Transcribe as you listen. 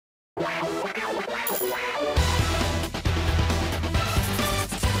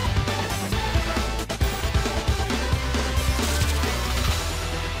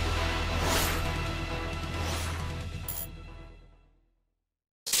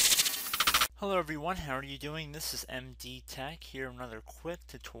Hello everyone, how are you doing? This is MD Tech here, another quick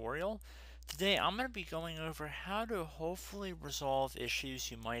tutorial. Today I'm going to be going over how to hopefully resolve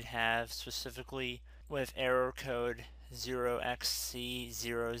issues you might have specifically with error code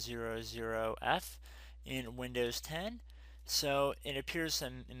 0xC000F in Windows 10. So it appears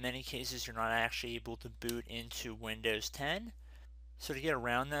in many cases you're not actually able to boot into Windows 10. So to get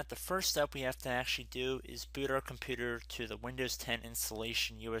around that, the first step we have to actually do is boot our computer to the Windows 10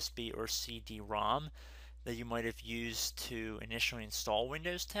 installation USB or CD-ROM that you might have used to initially install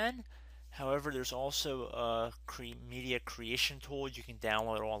Windows 10. However, there's also a media creation tool you can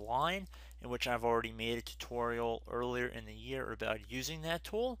download online, in which I've already made a tutorial earlier in the year about using that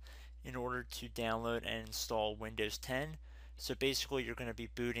tool in order to download and install Windows 10. So basically you're going to be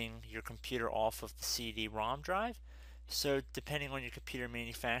booting your computer off of the CD-ROM drive. So depending on your computer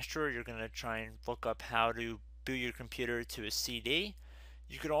manufacturer, you're going to try and look up how to boot your computer to a CD.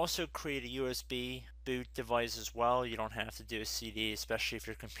 You could also create a USB boot device as well. You don't have to do a CD, especially if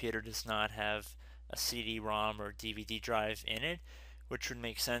your computer does not have a CD-ROM or DVD drive in it, which would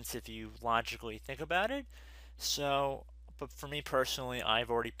make sense if you logically think about it. So, but for me personally, I've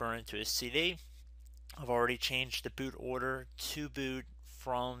already burned it to a CD. I've already changed the boot order to boot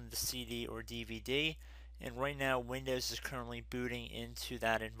from the CD or DVD, and right now Windows is currently booting into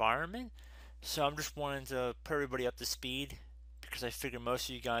that environment. So I'm just wanting to put everybody up to speed because I figure most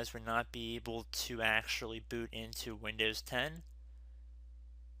of you guys would not be able to actually boot into Windows 10.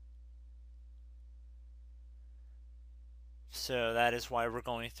 So that is why we're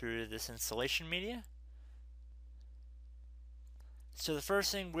going through this installation media. So the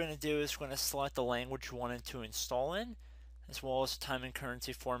first thing we're going to do is we're going to select the language we wanted to install in, as well as the time and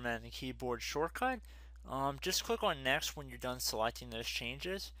currency format and the keyboard shortcut. Just click on next when you're done selecting those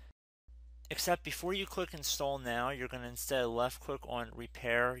changes. Except before you click install now, you're going to instead left click on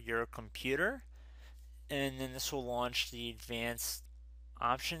repair your computer, and then this will launch the advanced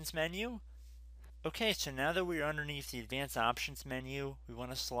options menu. Okay, so now that we're underneath the advanced options menu, we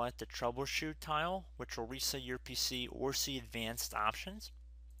want to select the troubleshoot tile, which will reset your PC or see advanced options.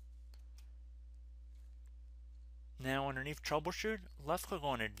 Now underneath troubleshoot, left click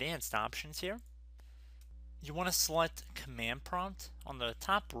on advanced options here. You want to select command prompt on the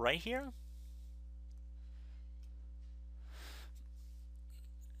top right here.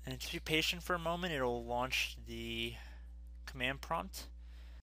 And just be patient for a moment, it'll launch the command prompt.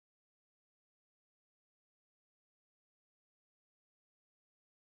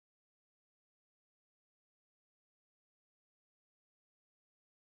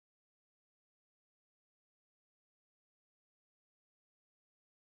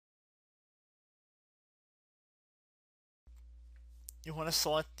 You want to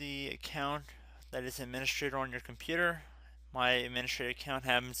select the account that is administrator on your computer. My administrator account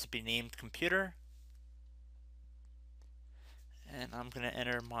happens to be named computer. And I'm going to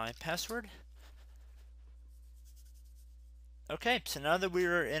enter my password. Okay, so now that we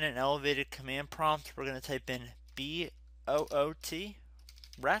are in an elevated command prompt, we're going to type in bootrec,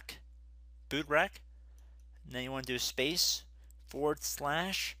 bootrec, and then you want to do space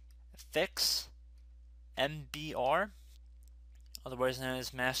 /fixmbr, otherwise known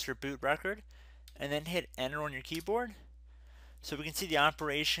as master boot record, and then hit enter on your keyboard. So we can see the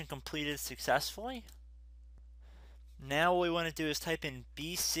operation completed successfully. Now what we want to do is type in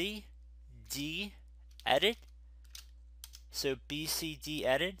bcdedit, so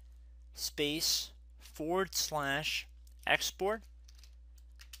bcdedit space /export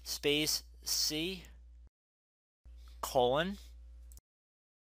space C colon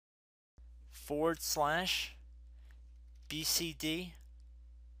 /bcd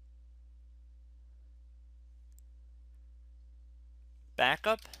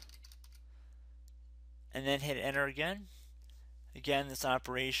backup, and then hit enter again. Again, this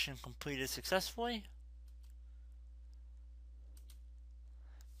operation completed successfully.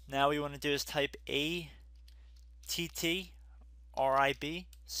 Now what we want to do is type ATTRIB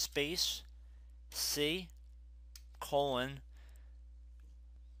space C colon /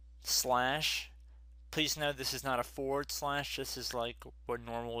 please note this is not a /, this is like what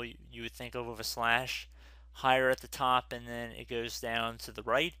normally you would think of a slash, higher at the top and then it goes down to the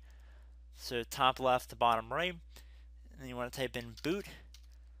right. So top left to bottom right. And then you want to type in boot,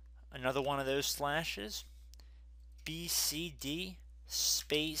 another one of those slashes, BCD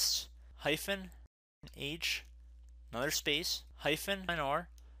space hyphen H, another space hyphen R,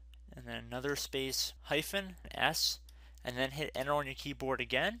 and then another space hyphen S, and then hit enter on your keyboard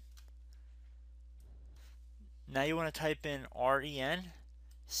again. Now you want to type in REN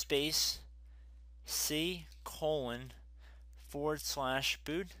space C colon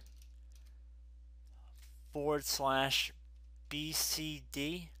 /boot, /bcd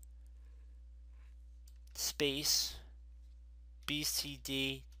space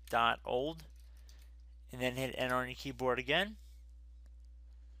bcd.old, and then hit enter on your keyboard again.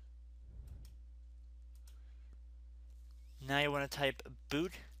 Now you want to type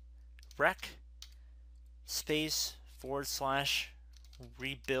bootrec space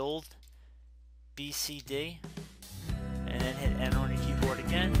 /rebuildbcd, and then hit enter on your keyboard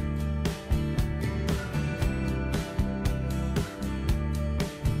again.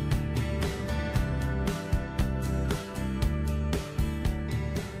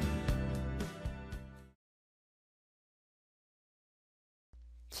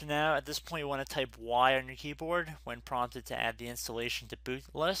 So now at this point you want to type Y on your keyboard when prompted to add the installation to boot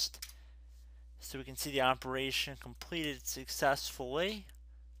list. So we can see the operation completed successfully.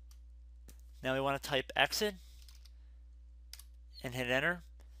 Now we want to type exit and hit enter.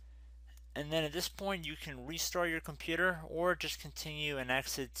 And then at this point you can restart your computer or just continue and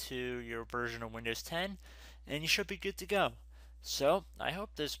exit to your version of Windows 10 and you should be good to go. So I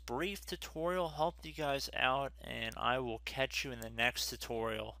hope this brief tutorial helped you guys out, and I will catch you in the next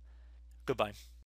tutorial. Goodbye.